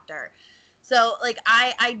the doctor. So, like,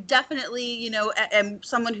 I definitely, you know, am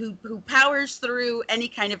someone who powers through any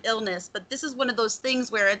kind of illness. But this is one of those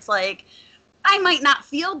things where it's like, I might not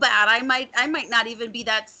feel bad. I might not even be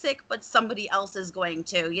that sick, but somebody else is going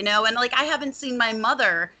to, you know. And like, I haven't seen my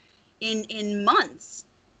mother in months,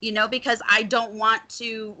 you know, because I don't want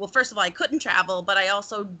to. Well, first of all, I couldn't travel, but I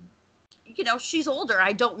also, you know, she's older.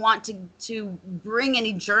 I don't want to bring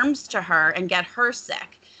any germs to her and get her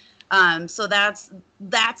sick. So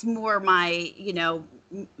that's more my, you know,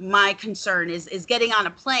 my concern is getting on a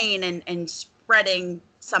plane and spreading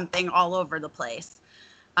something all over the place,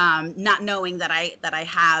 not knowing that I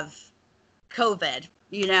have COVID,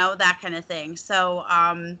 you know, that kind of thing.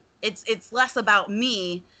 So it's less about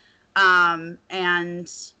me, and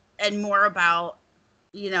more about,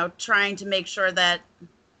 you know, trying to make sure that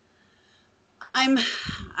I'm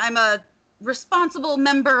a responsible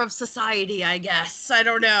member of society, I guess. I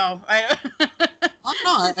don't know. Oh,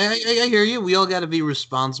 no, I hear you. We all got to be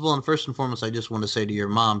responsible. And first and foremost, I just want to say to your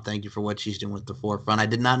mom, thank you for what she's doing at the forefront. I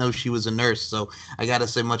did not know she was a nurse, so I got to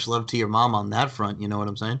say much love to your mom on that front. You know what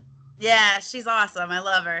I'm saying? Yeah, she's awesome. I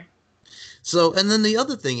love her. So, and then the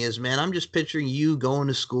other thing is, man, I'm just picturing you going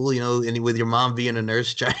to school, you know, and with your mom being a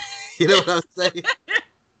nurse. You know what I'm saying?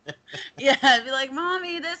 Yeah, I'd be like,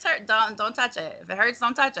 Mommy, this hurt. Don't touch it. If it hurts,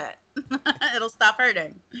 don't touch it. It'll stop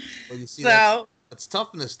hurting. Well, you see, So that's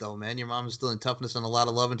toughness, though, man. Your mom is still in toughness and a lot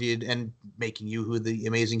of love into you and making you who the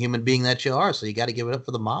amazing human being that you are. So you got to give it up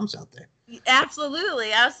for the moms out there.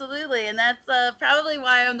 Absolutely, absolutely, and that's probably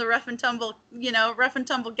why I'm the rough and tumble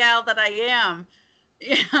gal that I am.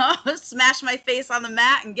 Smash my face on the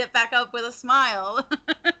mat and get back up with a smile.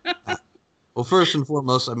 Well, first and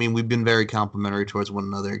foremost, I mean, we've been very complimentary towards one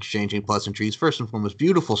another, exchanging pleasantries. First and foremost,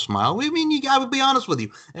 beautiful smile. I mean, you gotta be honest with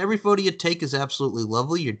you. Every photo you take is absolutely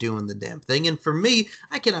lovely. You're doing the damn thing. And for me,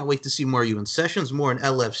 I cannot wait to see more of you in sessions, more in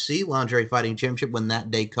LFC, Lingerie Fighting Championship, when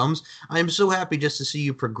that day comes. I am so happy just to see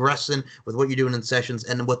you progressing with what you're doing in sessions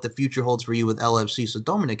and what the future holds for you with LFC. So,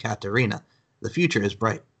 Dominic Katerina, the future is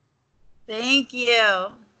bright. Thank you.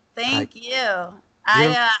 Thank you.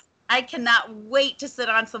 I cannot wait to sit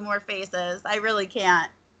on some more faces. I really can't.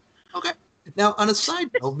 Okay. Now, on a side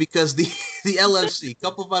note, because the LFC,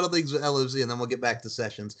 couple final things with LFC, and then we'll get back to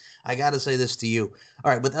sessions. I got to say this to you.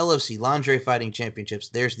 All right, with LFC, Lingerie Fighting Championships,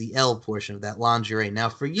 there's the L portion of that lingerie. Now,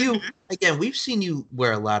 for you, again, we've seen you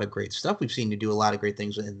wear a lot of great stuff. We've seen you do a lot of great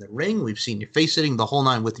things in the ring. We've seen you face sitting the whole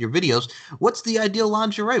nine with your videos. What's the ideal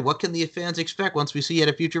lingerie? What can the fans expect once we see you at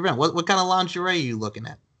a future event? What kind of lingerie are you looking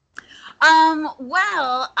at?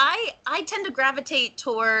 Well, I tend to gravitate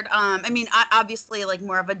toward, obviously like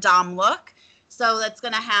more of a dom look. So that's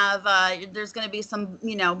going to have, there's going to be some,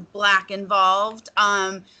 black involved.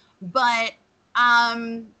 But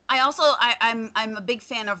I'm a big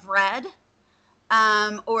fan of red,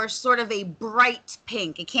 or sort of a bright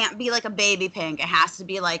pink. It can't be like a baby pink. It has to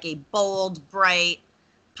be like a bold, bright,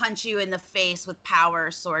 punch you in the face with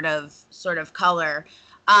power sort of color.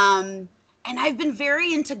 And I've been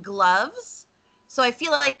very into gloves. So I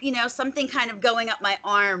feel like, something kind of going up my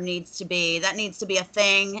arm needs to be a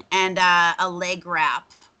thing, and a leg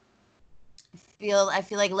wrap. I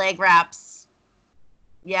feel like leg wraps.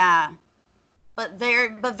 Yeah. But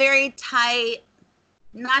very tight.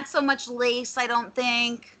 Not so much lace, I don't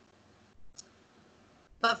think.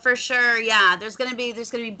 But for sure, yeah, there's going to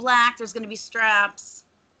be black, there's going to be straps.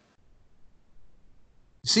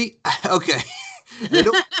 See, okay.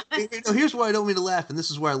 Here's why I don't mean to laugh, and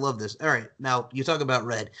this is why I love this. All right, now you talk about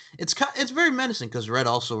red. It's very menacing because red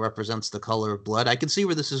also represents the color of blood. I can see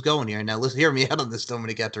where this is going here. Now, listen, hear me out on this,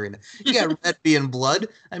 Dominic Katerina. You got red being blood.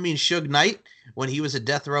 I mean, Suge Knight, when he was at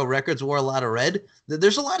Death Row Records, wore a lot of red.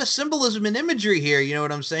 There's a lot of symbolism and imagery here. You know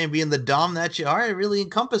what I'm saying? Being the dom that you are, it really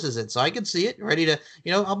encompasses it. So I can see it. Ready to,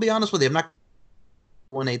 I'll be honest with you. I'm not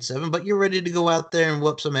 187, but you're ready to go out there and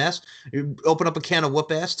whoop some ass. You open up a can of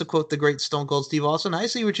whoop ass, to quote the great Stone Cold Steve Austin. I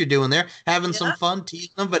see what you're doing there, having some fun,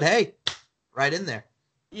 teasing them, but hey, right in there.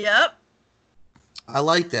 Yep. I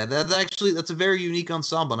like that. That's a very unique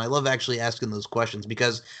ensemble, and I love actually asking those questions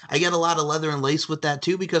because I get a lot of leather and lace with that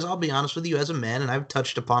too. Because I'll be honest with you, as a man, and I've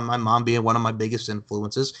touched upon my mom being one of my biggest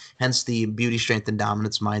influences, hence the beauty, strength, and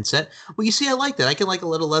dominance mindset. Well, you see, I like that. I can like a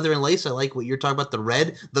little leather and lace. I like what you're talking about. The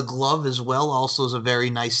red, the glove as well, also is a very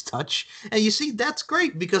nice touch. And you see, that's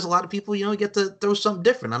great because a lot of people, get to throw something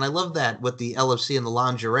different, and I love that with the LFC and the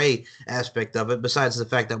lingerie aspect of it. Besides the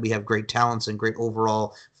fact that we have great talents and great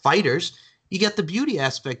overall fighters. You get the beauty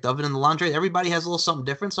aspect of it in the lingerie. Everybody has a little something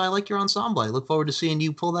different, so I like your ensemble. I look forward to seeing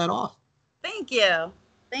you pull that off. Thank you.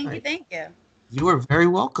 Thank you. You are very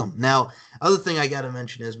welcome. Now, other thing I got to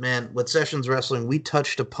mention is, man, with Sessions Wrestling, we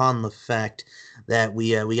touched upon the fact that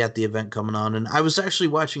we got the event coming on, and I was actually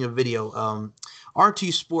watching a video. RT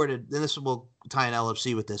Sport, and this will tie in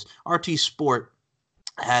LFC with this. RT Sport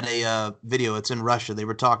had a video. It's in Russia. They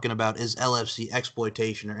were talking about, is LFC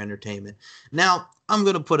exploitation or entertainment? Now, I'm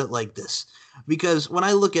going to put it like this. Because when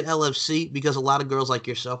I look at LFC, because a lot of girls like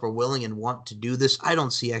yourself are willing and want to do this, I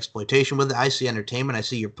don't see exploitation with it. I see entertainment. I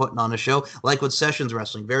see you're putting on a show. Like with Sessions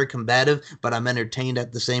Wrestling, very combative, but I'm entertained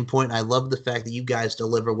at the same point. I love the fact that you guys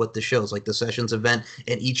deliver with the shows, like the Sessions event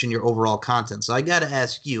and each in your overall content. So I got to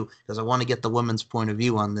ask you, because I want to get the women's point of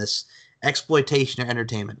view on this, exploitation or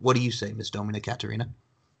entertainment. What do you say, Miss Dominic Katerina?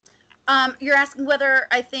 You're asking whether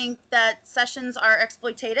I think that Sessions are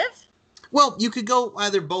exploitative? Well, you could go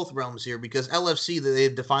either both realms here because LFC,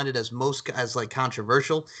 they've defined it as like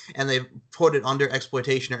controversial, and they've put it under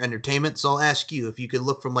exploitation or entertainment. So I'll ask you if you could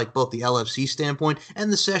look from like both the LFC standpoint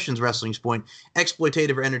and the Sessions Wrestling's point,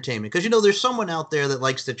 exploitative or entertainment. Because there's someone out there that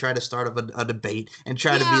likes to try to start up a debate and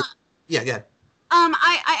try to be. Yeah, go ahead.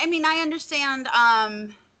 I understand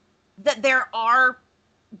that there are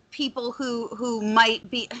people who might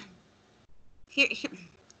be.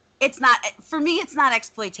 It's not, for me, it's not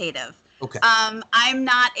exploitative. Okay. I'm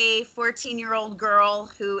not a 14-year-old girl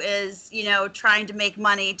who is, trying to make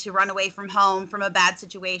money to run away from home from a bad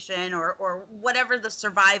situation or whatever the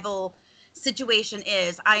survival situation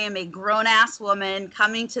is. I am a grown-ass woman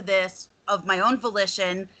coming to this of my own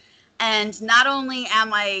volition, And not only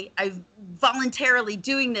am I voluntarily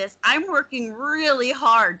doing this, I'm working really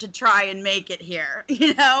hard to try and make it here.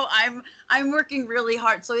 You know, I'm working really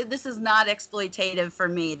hard. So this is not exploitative for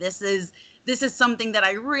me. This is something that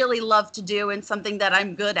I really love to do and something that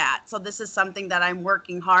I'm good at. So this is something that I'm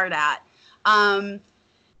working hard at.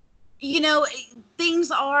 You know, things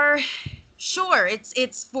are, sure,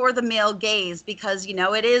 it's for the male gaze because, you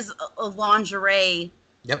know, it is a lingerie,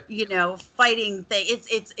 Yep. you know, fighting thing.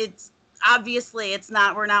 It's obviously it's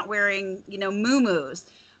not, we're not wearing, you know,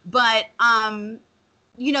 muumuus, but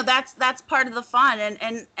you know, that's part of the fun,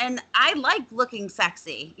 and I like looking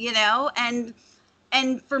sexy, you know, and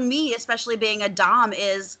for me, especially being a dom,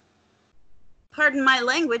 is, pardon my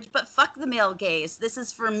language, but fuck the male gaze. This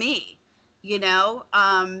is for me, you know,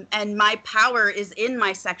 and my power is in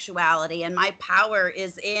my sexuality, and my power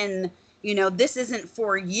is in, you know, this isn't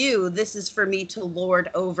for you. This is for me to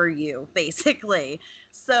lord over you, basically.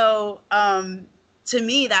 So to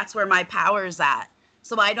me, that's where my power's at.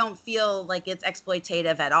 So I don't feel like it's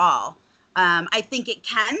exploitative at all. I think it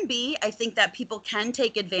can be. I think that people can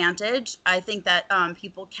take advantage. I think that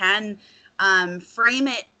people can frame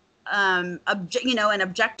it, you know, and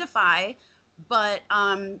objectify. But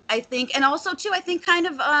I think, and also too, I think kind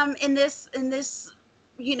of in this,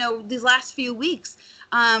 you know, these last few weeks,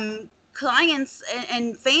 clients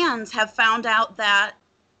and fans have found out that,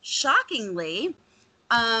 shockingly,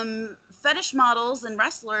 fetish models and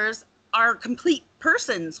wrestlers are complete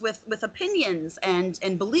persons with opinions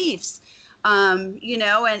and beliefs, you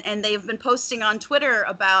know, and they've been posting on Twitter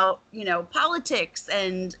about, you know, politics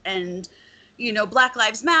and you know, Black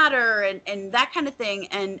Lives Matter and that kind of thing,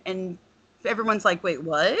 and everyone's like, wait,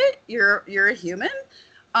 what? You're a human?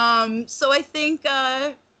 So I think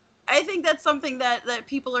that's something that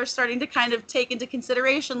people are starting to kind of take into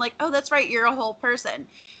consideration, like, oh, that's right, you're a whole person.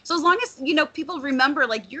 So as long as, you know, people remember,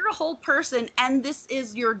 like, you're a whole person and this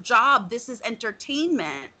is your job, this is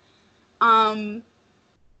entertainment,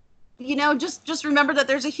 you know, just remember that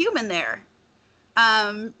there's a human there,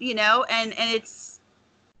 you know, and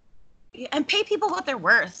pay people what they're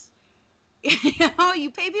worth. You know, you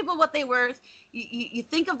pay people what they're worth. You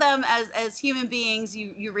think of them as human beings.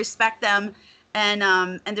 You respect them,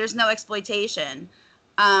 and there's no exploitation.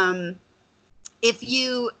 If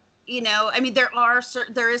you know, I mean, there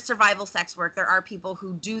is survival sex work. There are people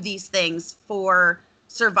who do these things for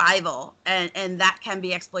survival, and that can be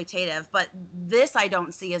exploitative. But this I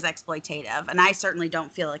don't see as exploitative, and I certainly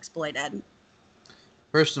don't feel exploited.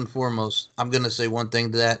 First and foremost, I'm going to say one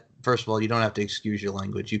thing to that. First of all, you don't have to excuse your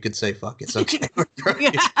language. You could say fuck. It's okay.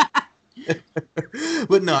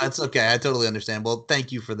 But no, it's okay. I totally understand. Well,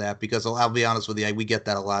 thank you for that, because I'll be honest with you, we get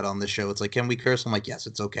that a lot on the show. It's like, can we curse? I'm like, yes,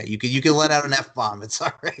 it's okay. You can let out an F-bomb. It's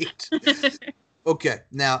all right. Okay,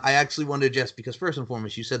 now I actually wanted to just, because first and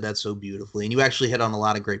foremost, you said that so beautifully, and you actually hit on a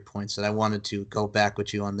lot of great points that I wanted to go back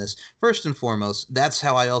with you on this. First and foremost, that's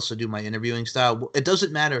how I also do my interviewing style. It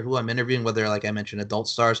doesn't matter who I'm interviewing, whether, like I mentioned, adult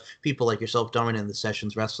stars, people like yourself, Darwin, in the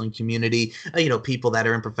Sessions wrestling community, you know, people that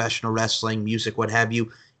are in professional wrestling, music, what have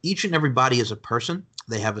you. Each and everybody is a person.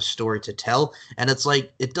 They have a story to tell, and it's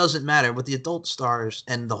like, it doesn't matter with the adult stars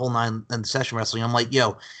and the whole nine and session wrestling. I'm like,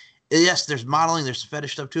 yo, yes, there's modeling, there's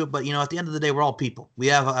fetish stuff to it, but, you know, at the end of the day, we're all people. We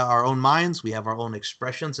have our own minds, we have our own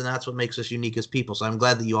expressions, and that's what makes us unique as people. So I'm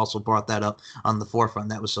glad that you also brought that up on the forefront.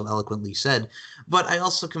 That was so eloquently said. But I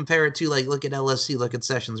also compare it to, like, look at LSC, look at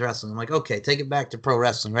Sessions Wrestling. I'm like, okay, take it back to pro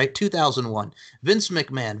wrestling, right? 2001, Vince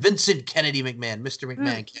McMahon, Vincent Kennedy McMahon, Mr.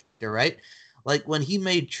 McMahon character, right? Like, when he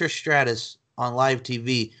made Trish Stratus on live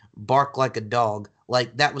TV bark like a dog,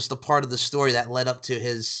 like, that was the part of the story that led up to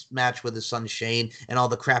his match with his son Shane and all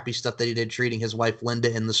the crappy stuff that he did treating his wife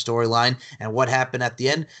Linda in the storyline. And what happened at the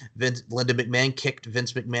end? Linda McMahon kicked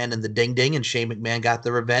Vince McMahon in the ding-ding, and Shane McMahon got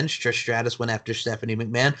the revenge. Trish Stratus went after Stephanie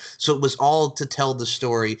McMahon. So it was all to tell the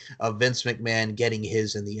story of Vince McMahon getting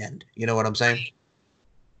his in the end. You know what I'm saying?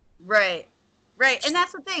 Right. And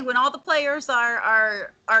that's the thing, when all the players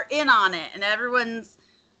are in on it, and everyone's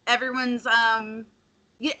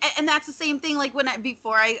yeah, and that's the same thing, like,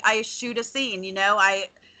 before I shoot a scene, you know,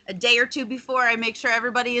 a day or two before, I make sure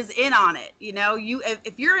everybody is in on it. You know,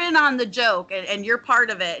 if you're in on the joke and you're part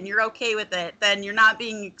of it and you're okay with it, then you're not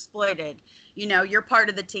being exploited. You know, you're part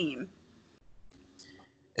of the team.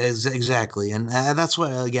 Exactly, and that's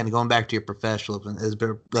what, again, going back to your professionalism,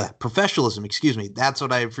 excuse me, that's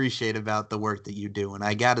what I appreciate about the work that you do. And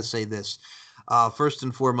I gotta say this, first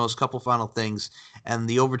and foremost, couple final things, and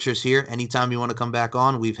the Overture's here. Anytime you want to come back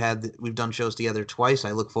on, we've done shows together twice.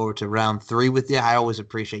 I look forward to round 3 with you. I always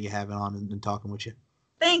appreciate you having on and talking with you.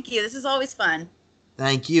 Thank you. This is always fun.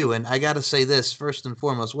 Thank you. And I got to say this first and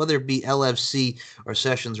foremost, whether it be LFC or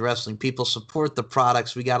Sessions Wrestling, people support the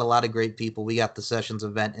products. We got a lot of great people. We got the Sessions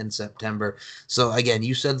event in September. So, again,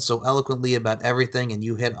 you said so eloquently about everything and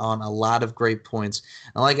you hit on a lot of great points.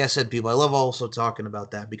 And like I said, people, I love also talking about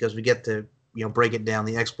that because we get to break it down,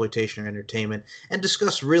 the exploitation or entertainment, and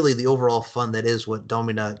discuss really the overall fun that is what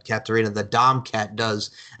Domina Katarina, the Dom Cat,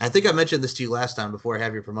 does. And I think I mentioned this to you last time before I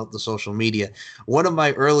have you promote the social media. One of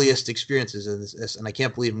my earliest experiences in this, and I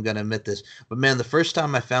can't believe I'm going to admit this, but man, the first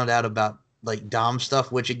time I found out about like Dom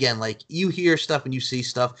stuff, which again, like you hear stuff and you see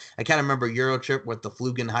stuff. I kind of remember Eurotrip with the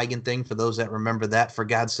Flugenhagen thing, for those that remember that, for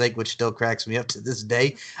God's sake, which still cracks me up to this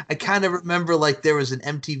day. I kind of remember like there was an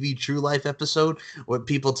MTV True Life episode with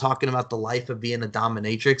people talking about the life of being a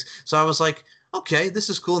dominatrix. So I was like, okay, this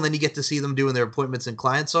is cool. And then you get to see them doing their appointments and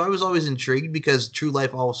clients. So I was always intrigued because True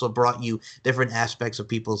Life also brought you different aspects of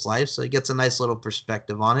people's lives. So it gets a nice little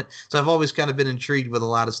perspective on it. So I've always kind of been intrigued with a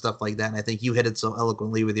lot of stuff like that. And I think you hit it so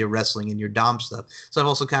eloquently with your wrestling and your Dom stuff. So I've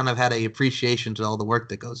also kind of had a appreciation to all the work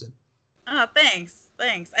that goes in. Oh, thanks.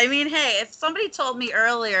 Thanks. I mean, hey, if somebody told me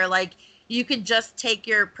earlier, like, you could just take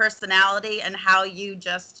your personality and how you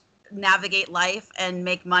just navigate life and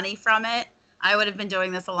make money from it, I would have been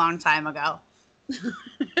doing this a long time ago.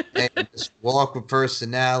 Hey, just walk with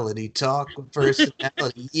personality, talk with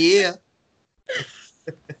personality. Yeah.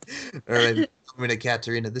 All right. Domina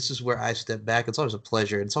Katarina, this is where I step back. It's always a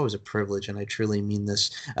pleasure. It's always a privilege, and I truly mean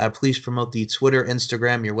this. Please promote the Twitter,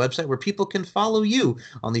 Instagram, your website, where people can follow you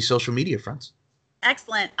on these social media fronts.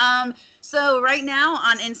 Excellent. So right now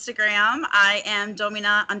on Instagram, I am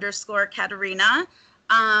Domina_Katarina.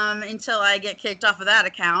 Until I get kicked off of that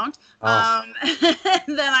account. Then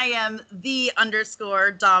I am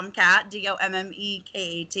 _Domcat,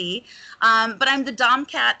 DOMMEKAT. But I'm the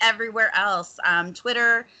Domcat everywhere else.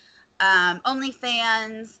 Twitter,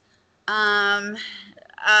 OnlyFans,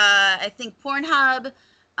 I think Pornhub,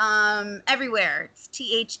 everywhere. It's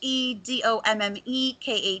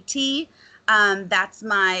THEDOMMEKAT. That's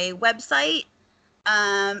my website,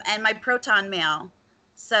 and my Proton Mail.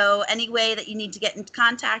 So any way that you need to get in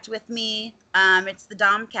contact with me, it's the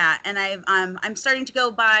Domcat, and I'm starting to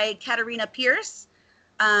go by Katarina Pierce.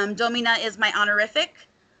 Domina is my honorific.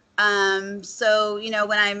 So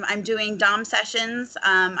when I'm doing Dom sessions,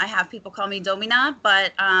 I have people call me Domina,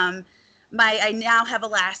 but I now have a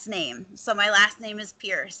last name. So my last name is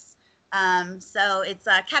Pierce. So it's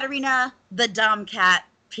Katarina the Domcat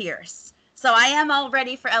Pierce. So I am all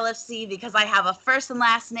ready for LFC because I have a first and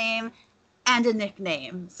last name and a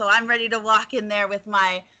nickname. So I'm ready to walk in there with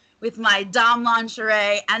my Dom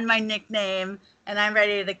lingerie and my nickname, and I'm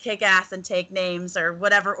ready to kick ass and take names or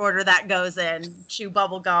whatever order that goes in. Chew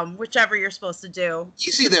bubble gum, whichever you're supposed to do.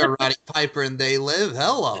 Easy there, Roddy Piper and They Live.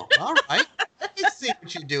 Hello. All right. I see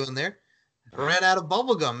what you're doing there. Ran out of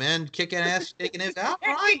bubble gum, man. Kicking ass, shaking it. All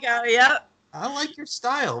There right. you go. Yep. I like your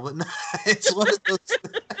style, but it's one of those.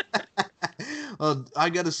 Well, I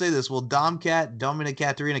got to say this. Well, Domcat, Domina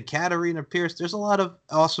Katarina, Katarina Pierce, there's a lot of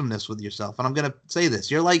awesomeness with yourself. And I'm going to say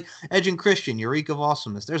this. You're like Edge and Christian, Eureka of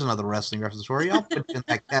awesomeness. There's another wrestling reference for you. I'll put you in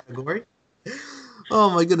that category. Oh,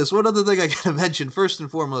 my goodness. One other thing I got to mention, first and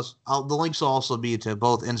foremost, the links will also be to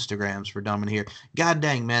both Instagrams for Dom and here. God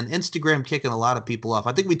dang, man. Instagram kicking a lot of people off.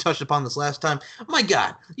 I think we touched upon this last time. Oh, my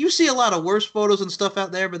God. You see a lot of worse photos and stuff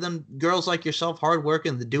out there, but then girls like yourself,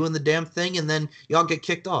 hardworking, doing the damn thing, and then y'all get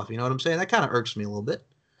kicked off. You know what I'm saying? That kind of irks me a little bit.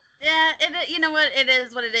 Yeah, you know what? It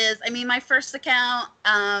is what it is. I mean, my first account,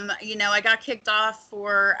 I got kicked off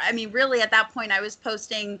for, really at that point I was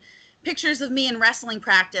posting pictures of me in wrestling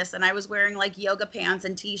practice, and I was wearing like yoga pants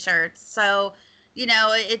and t-shirts. So,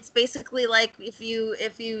 it's basically like if you're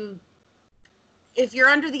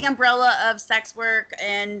under the umbrella of sex work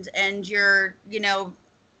and you're,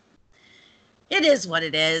 it is what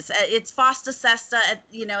it is. It's FOSTA SESTA at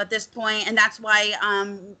this point, and that's why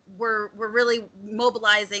we're really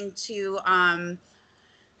mobilizing to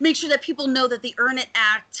make sure that people know that the Earn It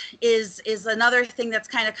Act is another thing that's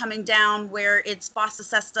kind of coming down, where it's FOSTA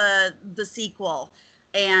SESTA the sequel,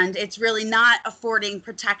 and it's really not affording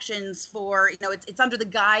protections for it's under the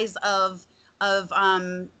guise of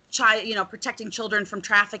protecting children from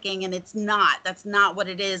trafficking, and it's not. That's not what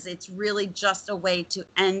it is. It's really just a way to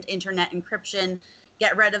end internet encryption,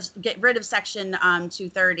 get rid of Section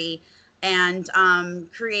 230, and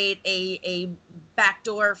create a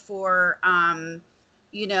backdoor for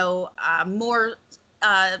more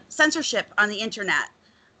censorship on the internet.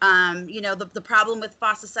 The problem with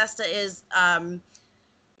FOSTA SESTA is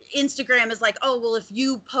Instagram is like, oh, well, if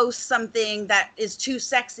you post something that is too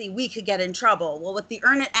sexy, we could get in trouble. Well, with the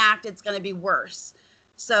Earn It Act, it's going to be worse.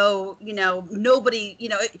 So, nobody,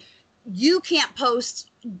 you can't post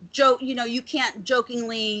joke, you can't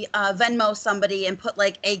jokingly Venmo somebody and put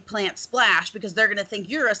like eggplant splash because they're going to think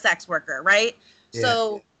you're a sex worker, right? Yeah.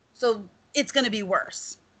 So it's going to be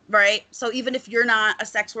worse, right? So even if you're not a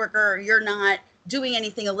sex worker or you're not doing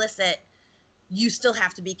anything illicit, you still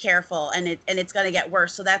have to be careful, and it's going to get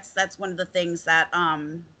worse. So that's one of the things that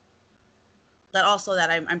I'm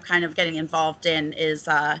kind of getting involved in is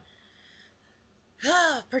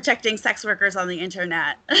protecting sex workers on the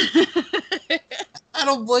internet. I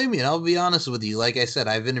don't blame you. And I'll be honest with you. Like I said,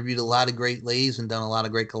 I've interviewed a lot of great ladies and done a lot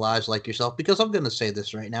of great collage like yourself, because I'm going to say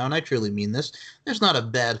this right now, and I truly mean this. There's not a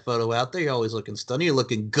bad photo out there. You're always looking stunning. You're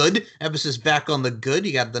looking good. Emphasis back on the good.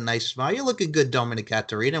 You got the nice smile. You're looking good, Domina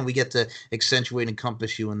Caterina, and we get to accentuate and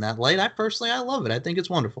encompass you in that light. I love it. I think it's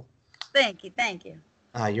wonderful. Thank you.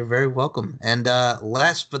 You're very welcome. And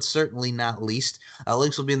last but certainly not least,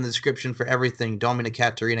 links will be in the description for everything. Domina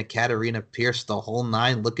Caterina Pierce, the whole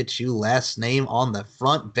nine. Look at you, last name on the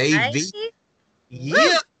front, baby.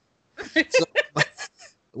 Yeah. So,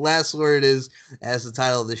 last word is, as the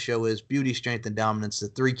title of the show is, beauty, strength, and dominance, the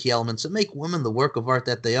three key elements that make women the work of art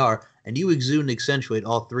that they are. And you exude and accentuate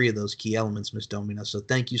all three of those key elements, Miss Domina. So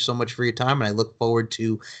thank you so much for your time, and I look forward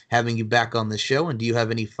to having you back on the show. And do you have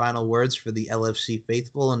any final words for the LFC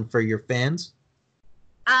faithful and for your fans?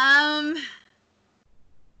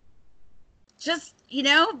 Just,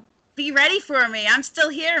 be ready for me. I'm still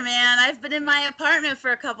here, man. I've been in my apartment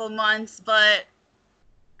for a couple months, but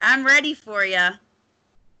I'm ready for you.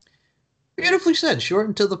 Beautifully said. Short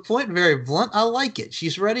and to the point, very blunt. I like it.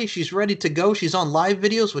 She's ready. She's ready to go. She's on live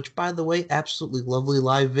videos, which, by the way, absolutely lovely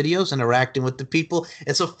live videos, interacting with the people.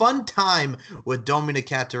 It's a fun time with Domina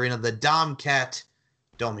Caterina, the Dom Cat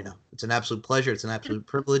Domina. It's an absolute pleasure. It's an absolute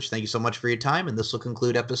privilege. Thank you so much for your time. And this will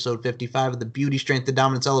conclude episode 55 of the Beauty, Strength, and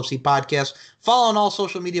Dominance LFC podcast. Follow on all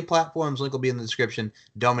social media platforms. Link will be in the description.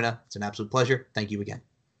 Domina, it's an absolute pleasure. Thank you again.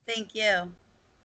 Thank you.